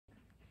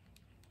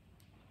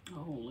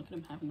Oh, look at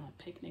him having that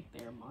picnic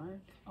there, Mark.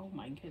 Oh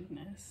my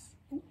goodness.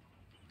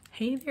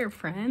 Hey there,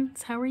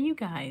 friends. How are you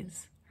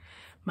guys?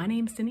 My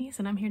name's Denise,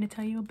 and I'm here to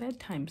tell you a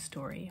bedtime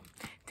story.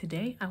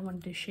 Today, I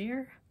wanted to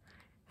share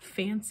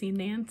Fancy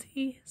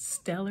Nancy,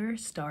 Stellar,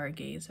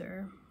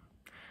 Stargazer.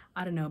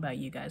 I don't know about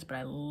you guys, but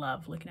I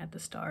love looking at the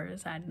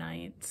stars at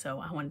night, so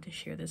I wanted to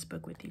share this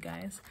book with you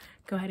guys.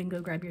 Go ahead and go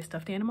grab your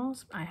stuffed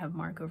animals. I have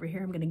Mark over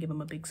here. I'm going to give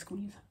him a big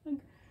squeeze hug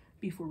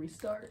before we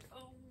start.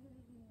 Oh.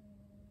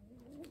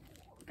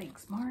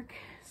 Thanks, Mark.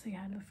 Say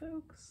hi to the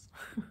folks.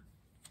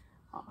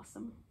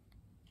 Awesome.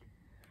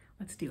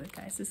 Let's do it,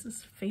 guys. This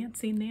is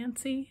Fancy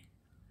Nancy,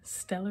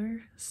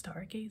 Stellar,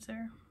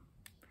 Stargazer.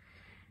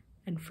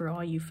 And for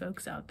all you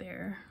folks out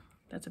there,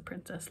 that's a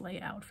Princess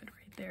Leia outfit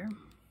right there.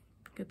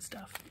 Good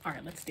stuff. All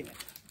right, let's do it.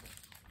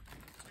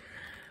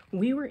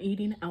 We were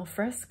eating al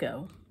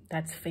fresco,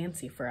 that's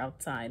fancy for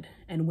outside,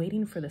 and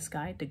waiting for the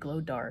sky to glow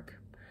dark.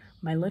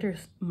 My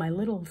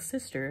little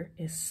sister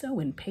is so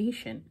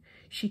impatient.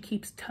 She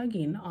keeps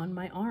tugging on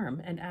my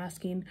arm and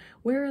asking,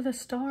 "Where are the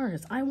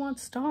stars? I want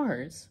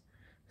stars."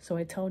 So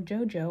I tell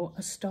Jojo,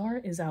 a star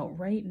is out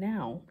right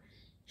now.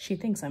 She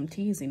thinks I'm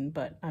teasing,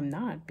 but I'm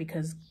not,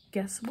 because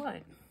guess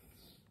what?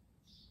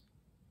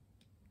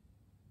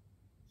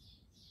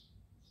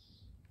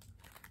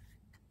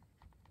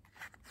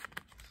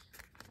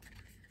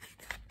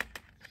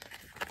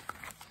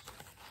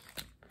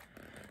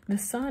 The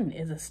sun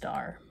is a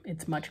star.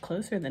 It's much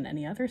closer than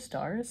any other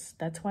stars.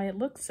 That's why it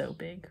looks so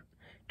big.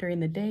 During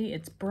the day,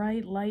 its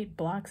bright light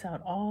blocks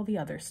out all the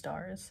other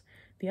stars.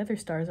 The other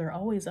stars are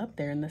always up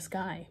there in the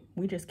sky.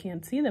 We just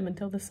can't see them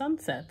until the sun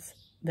sets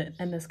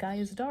and the sky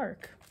is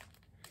dark.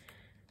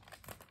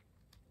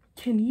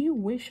 Can you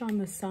wish on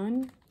the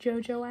sun?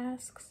 Jojo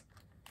asks.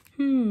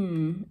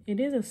 It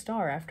is a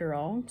star after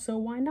all, so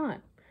why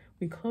not?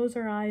 We close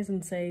our eyes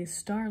and say,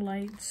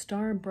 "Starlight,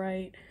 star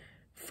bright,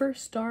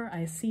 first star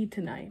I see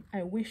tonight.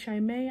 I wish I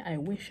may, I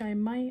wish I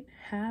might,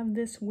 have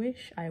this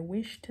wish I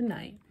wish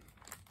tonight."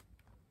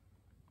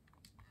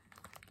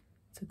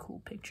 It's a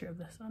cool picture of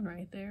the sun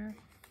right there.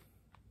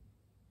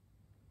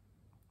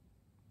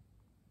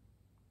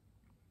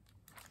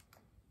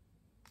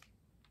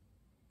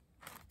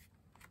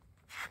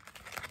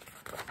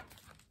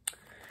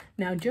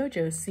 Now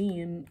Jojo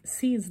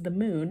sees the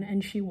moon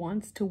and she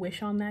wants to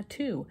wish on that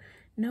too.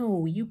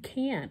 "No, you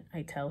can't,"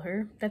 I tell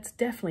her. "That's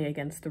definitely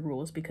against the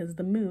rules because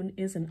the moon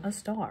isn't a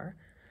star."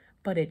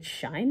 "But it's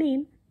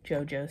shining,"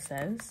 Jojo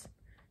says.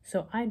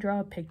 So I draw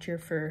a picture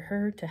for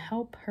her to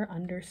help her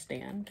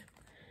understand.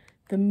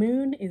 The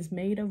moon is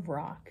made of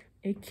rock.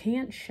 It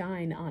can't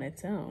shine on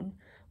its own.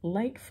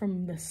 Light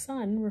from the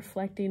sun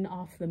reflecting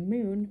off the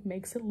moon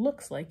makes it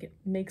look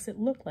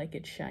like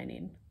it's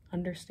shining.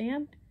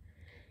 Understand?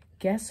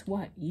 Guess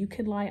what? You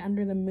could lie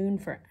under the moon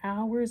for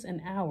hours and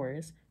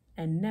hours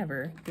and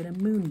never get a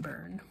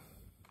moonburn.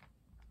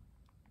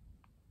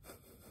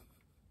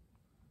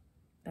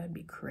 That'd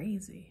be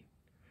crazy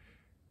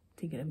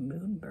to get a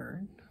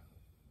moonburn.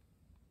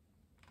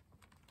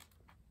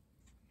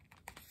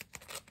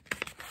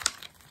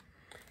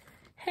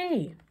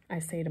 "Hey," I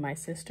say to my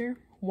sister,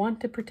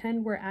 "want to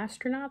pretend we're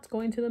astronauts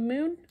going to the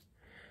moon?"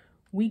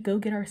 We go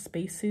get our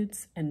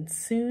spacesuits and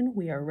soon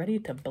we are ready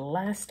to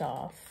blast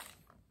off.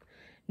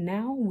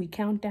 Now we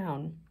count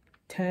down.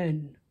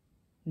 10,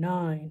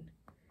 9,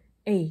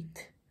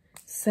 8,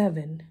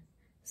 7,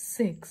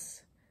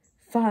 6,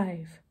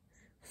 5,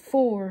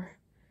 4,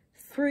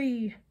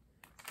 3,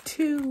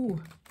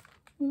 2,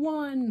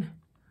 1.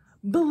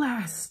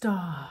 Blast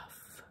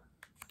off!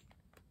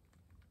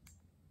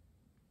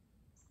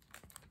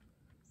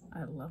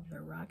 I love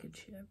their rocket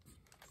ship.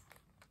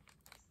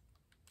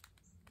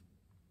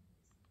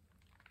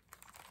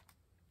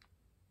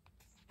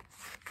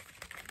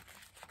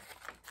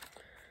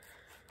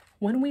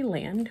 When we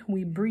land,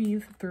 we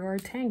breathe through our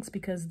tanks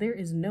because there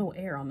is no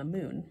air on the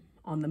moon.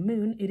 On the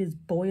moon, it is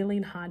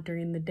boiling hot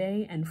during the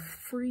day and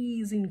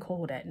freezing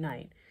cold at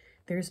night.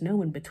 There's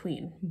no in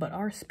between, but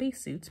our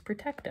spacesuits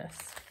protect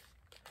us.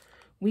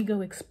 We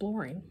go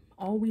exploring.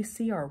 All we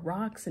see are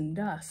rocks and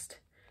dust.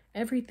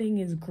 Everything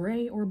is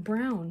gray or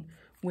brown,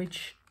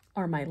 which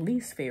are my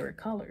least favorite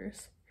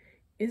colors.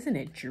 "Isn't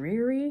it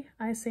dreary?"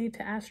 I say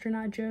to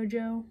astronaut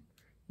Jojo.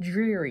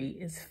 Dreary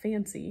is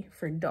fancy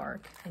for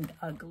dark and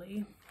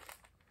ugly.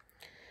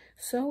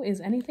 So, is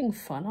anything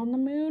fun on the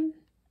moon?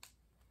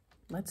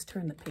 Let's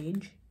turn the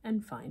page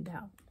and find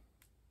out.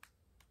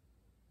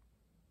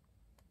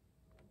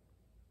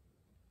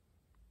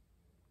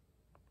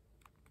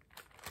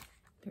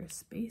 Their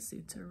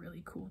spacesuits are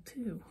really cool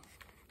too.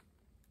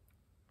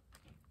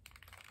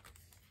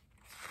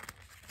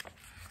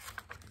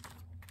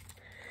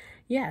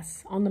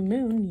 Yes, on the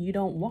moon, you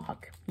don't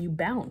walk, you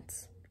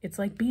bounce. It's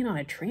like being on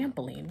a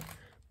trampoline.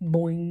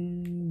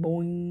 Boing,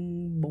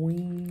 boing,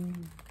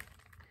 boing.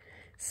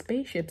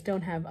 Spaceships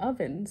don't have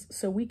ovens,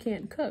 so we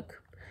can't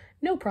cook.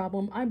 No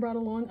problem, I brought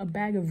along a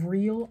bag of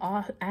real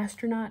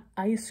astronaut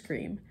ice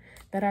cream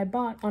that I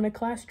bought on a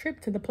class trip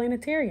to the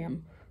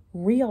planetarium.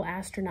 Real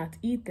astronauts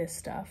eat this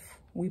stuff.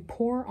 We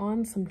pour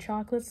on some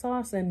chocolate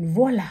sauce and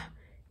voila,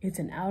 It's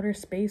an outer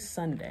space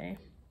Sunday.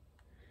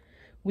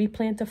 We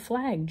plant a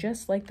flag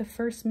just like the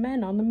first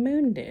men on the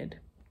moon did.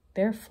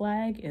 Their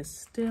flag is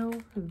still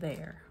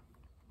there.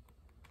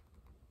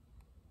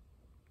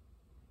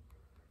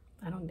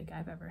 I don't think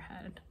I've ever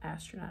had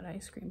astronaut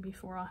ice cream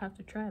before. I'll have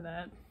to try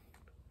that.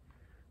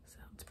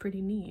 Sounds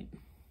pretty neat.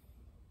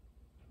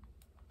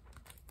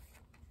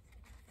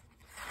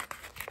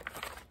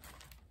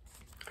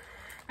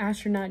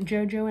 Astronaut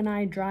Jojo and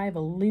I drive a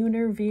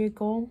lunar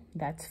vehicle,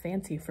 that's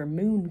fancy for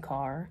moon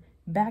car,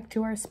 back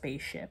to our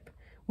spaceship.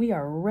 We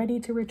are ready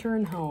to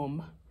return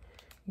home.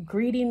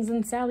 Greetings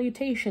and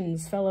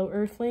salutations, fellow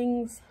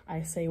Earthlings,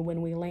 I say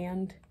when we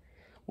land.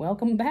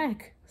 Welcome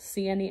back.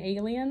 See any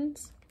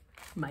aliens?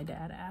 My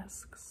dad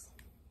asks.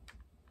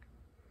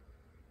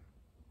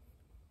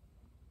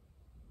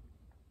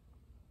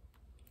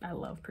 I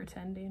love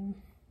pretending.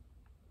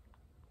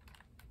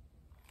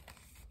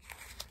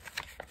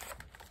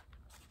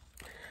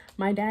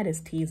 My dad is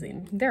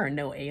teasing. There are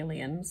no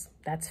aliens.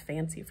 That's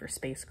fancy for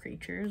space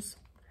creatures.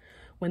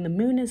 When the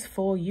moon is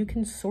full, you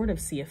can sort of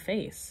see a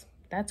face.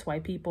 That's why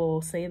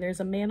people say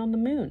there's a man on the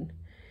moon.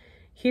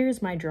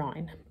 Here's my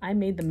drawing. I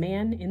made the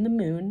man in the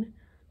moon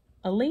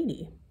a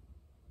lady.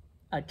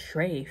 A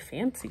tray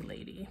fancy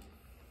lady.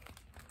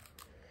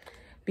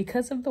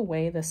 Because of the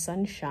way the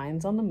sun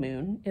shines on the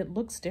moon, it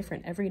looks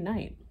different every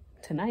night.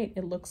 Tonight,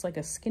 it looks like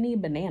a skinny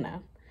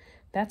banana.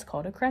 That's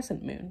called a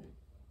crescent moon.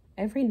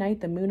 Every night,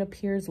 the moon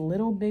appears a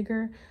little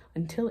bigger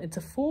until it's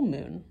a full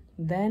moon.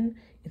 Then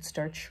it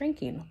starts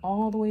shrinking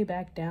all the way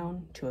back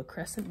down to a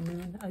crescent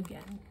moon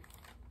again.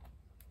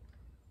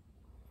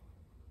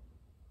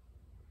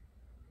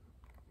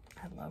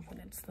 I love when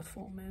it's the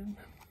full moon.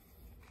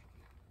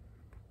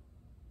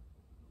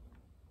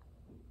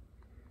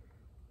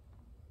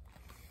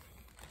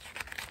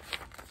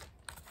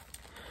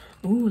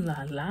 Ooh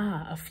la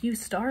la, a few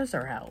stars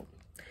are out.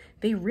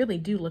 They really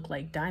do look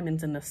like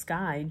diamonds in the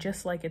sky,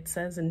 just like it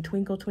says in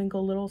Twinkle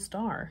Twinkle Little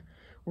Star.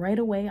 Right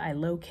away, I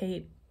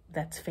locate,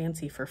 that's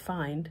fancy for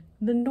find,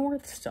 the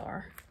North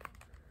Star.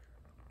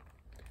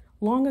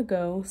 Long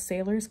ago,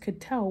 sailors could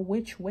tell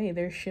which way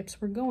their ships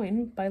were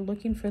going by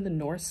looking for the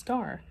North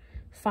Star.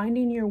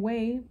 Finding your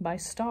way by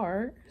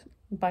starlight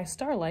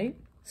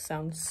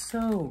sounds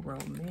so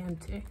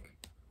romantic.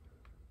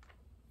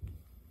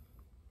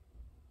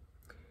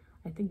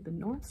 I think the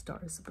North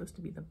Star is supposed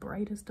to be the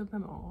brightest of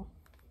them all.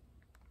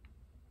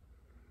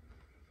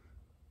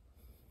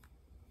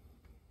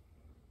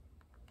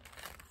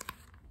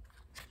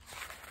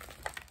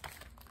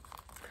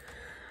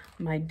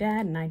 My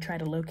dad and I try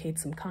to locate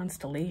some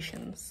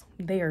constellations.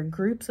 They are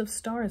groups of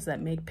stars that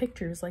make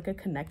pictures like a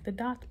connect the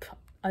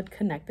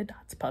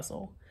dots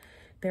puzzle.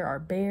 There are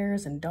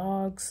bears and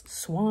dogs,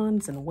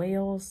 swans and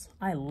whales.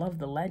 I love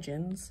the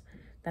legends.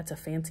 That's a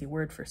fancy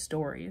word for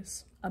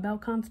stories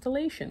about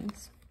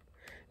constellations.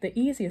 The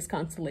easiest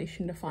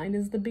constellation to find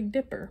is the Big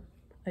Dipper.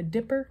 A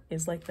dipper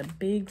is like the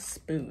big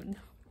spoon.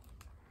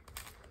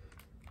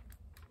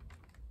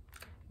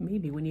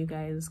 Maybe when you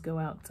guys go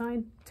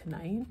outside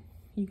tonight,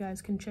 you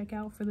guys can check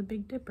out for the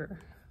Big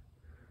Dipper.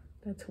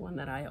 That's one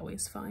that I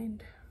always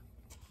find.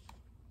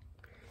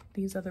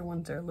 These other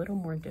ones are a little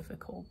more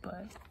difficult,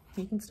 but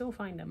you can still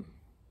find them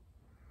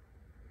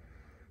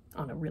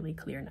on a really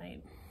clear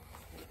night.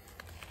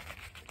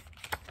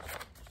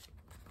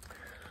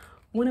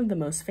 One of the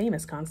most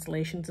famous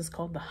constellations is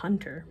called the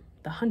Hunter.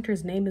 The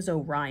Hunter's name is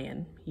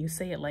Orion. You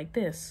say it like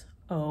this,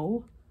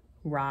 O-Ry-Un.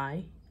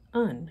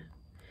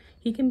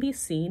 He can be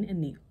seen in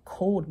the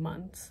cold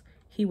months.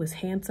 He was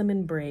handsome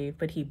and brave,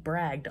 but he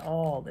bragged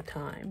all the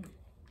time.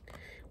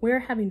 We're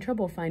having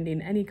trouble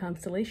finding any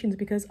constellations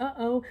because,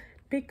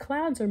 big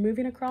clouds are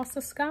moving across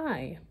the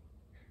sky.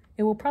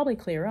 It will probably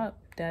clear up,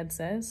 Dad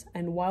says,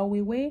 and while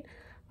we wait,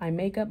 I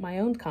make up my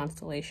own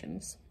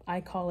constellations.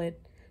 I call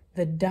it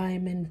the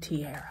Diamond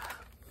Tiara.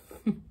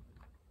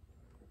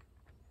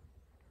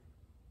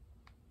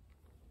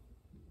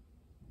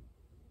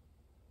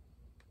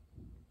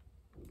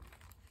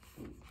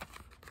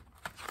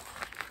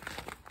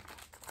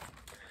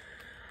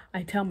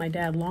 I tell my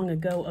dad long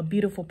ago a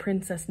beautiful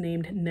princess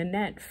named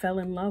Nanette fell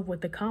in love with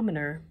the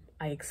commoner.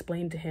 I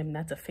explained to him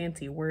that's a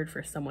fancy word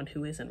for someone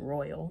who isn't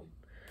royal.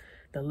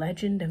 The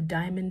legend of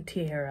Diamond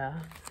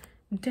Tiara.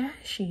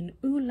 Dashing,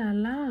 ooh la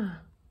la.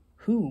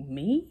 Who,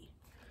 me?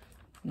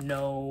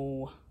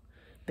 No.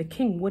 The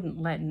king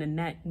wouldn't let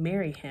Nanette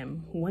marry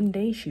him. One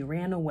day she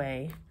ran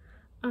away.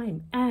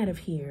 I'm out of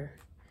here.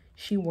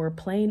 She wore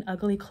plain,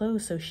 ugly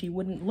clothes so she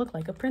wouldn't look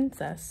like a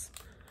princess.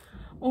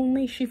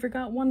 Only she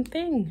forgot one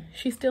thing.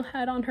 She still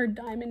had on her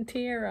diamond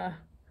tiara.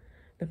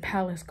 The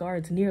palace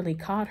guards nearly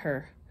caught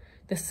her.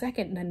 The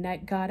second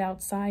Nanette got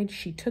outside,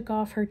 she took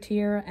off her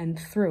tiara and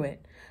threw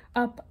it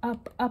up,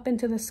 up, up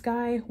into the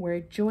sky where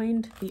it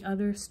joined the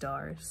other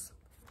stars.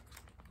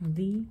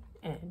 The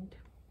end.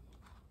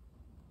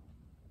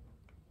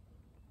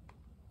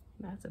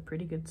 That's a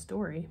pretty good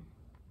story.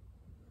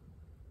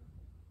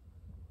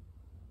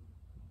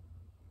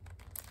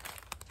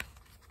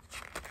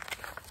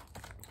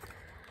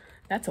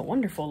 That's a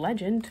wonderful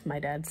legend, my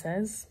dad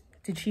says.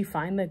 Did she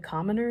find the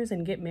commoners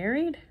and get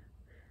married?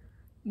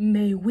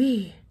 May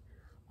we?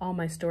 All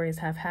my stories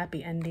have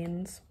happy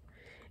endings.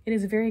 It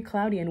is very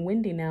cloudy and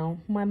windy now.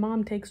 My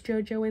mom takes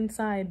Jojo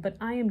inside, but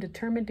I am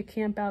determined to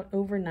camp out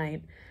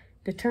overnight.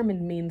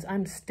 Determined means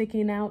I'm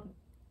sticking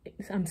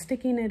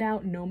it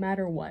out no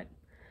matter what.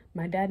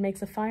 My dad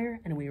makes a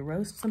fire and we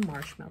roast some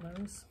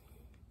marshmallows.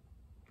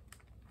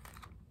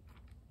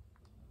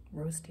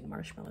 Roasting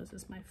marshmallows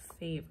is my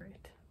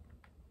favorite.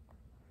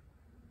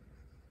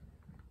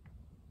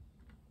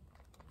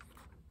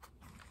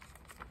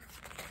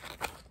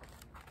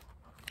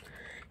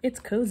 It's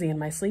cozy in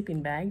my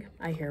sleeping bag.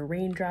 I hear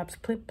raindrops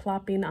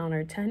plip-plopping on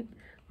our tent.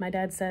 My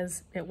dad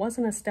says it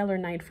wasn't a stellar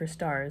night for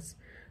stars,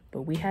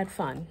 but we had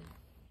fun.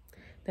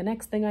 The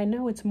next thing I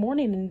know, it's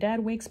morning and Dad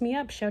wakes me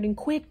up shouting,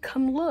 "Quick,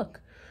 come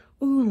look."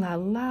 Ooh la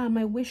la,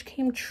 my wish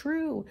came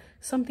true.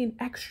 Something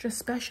extra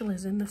special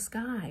is in the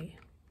sky.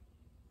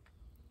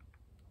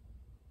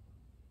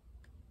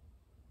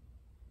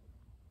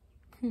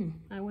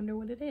 I wonder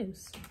what it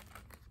is.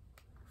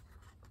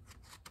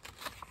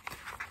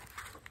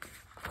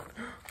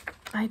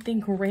 I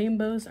think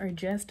rainbows are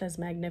just as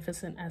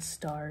magnificent as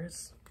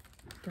stars.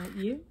 Don't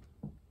you?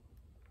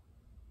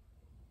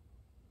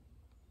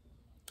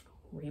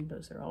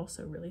 Rainbows are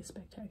also really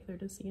spectacular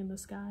to see in the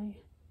sky.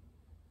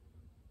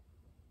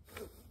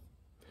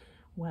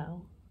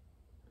 Well,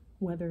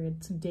 whether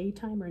it's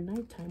daytime or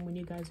nighttime when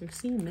you guys are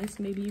seeing this,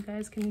 maybe you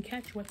guys can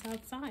catch what's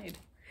outside.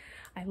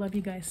 I love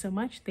you guys so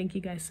much. Thank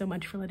you guys so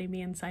much for letting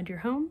me inside your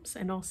homes,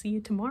 and I'll see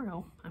you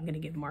tomorrow. I'm gonna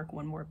give Mark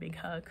one more big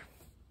hug.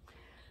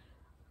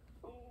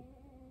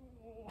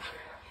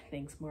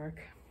 Thanks, Mark.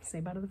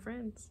 Say bye to the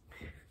friends.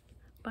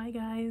 Bye,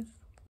 guys.